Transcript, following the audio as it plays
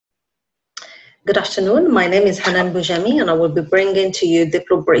Good afternoon. My name is Hanan Boujami, and I will be bringing to you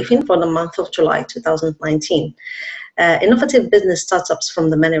Diplo Briefing for the month of July 2019. Innovative business startups from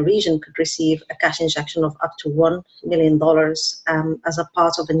the MENA region could receive a cash injection of up to $1 million as a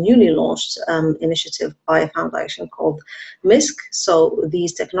part of a newly launched initiative by a foundation called MISC. So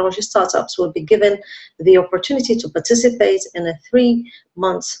these technology startups will be given the opportunity to participate in a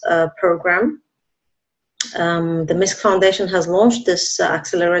 3-month program. The MISC Foundation has launched this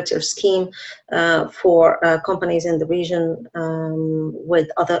accelerator scheme for companies in the region with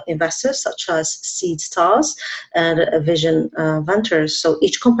other investors such as Seed Stars and Vision Ventures. So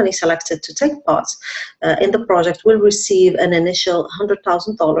each company selected to take part in the project will receive an initial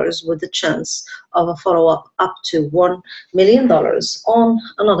 $100,000 with the chance of a follow-up up to $1 million. On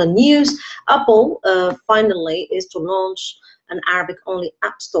another news, Apple finally is to launch an Arabic-only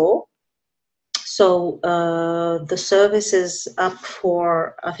app store. So the service is up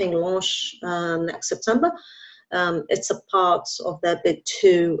for, I think, launch next September. It's a part of their bid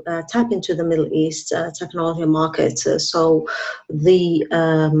to tap into the Middle East technology market. So the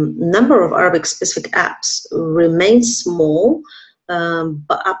number of Arabic-specific apps remains small,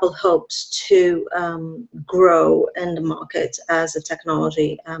 but Apple hopes to grow in the market as the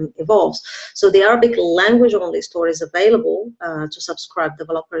technology evolves. So the Arabic language-only store is available to subscribe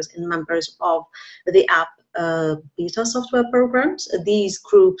developers and members of the app beta software programs. These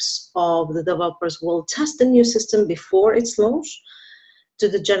groups of the developers will test the new system before its launch to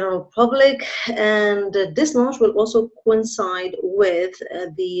the general public, and this launch will also coincide with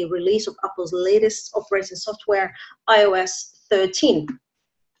the release of Apple's latest operating software, iOS 13.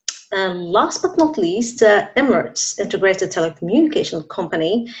 And last but not least, Emirates Integrated Telecommunication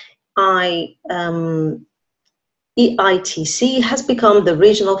Company, EITC, has become the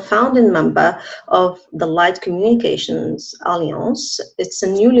regional founding member of the Light Communications Alliance. It's a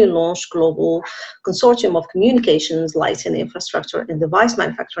newly launched global consortium of communications, lighting, infrastructure, and device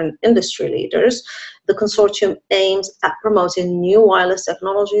manufacturing industry leaders. The consortium aims at promoting new wireless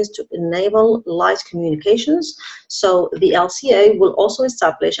technologies to enable light communications. So the LCA will also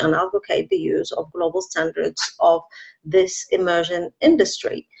establish and advocate the use of global standards of this emerging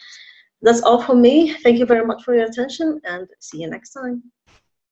industry. That's all from me. Thank you very much for your attention, and see you next time.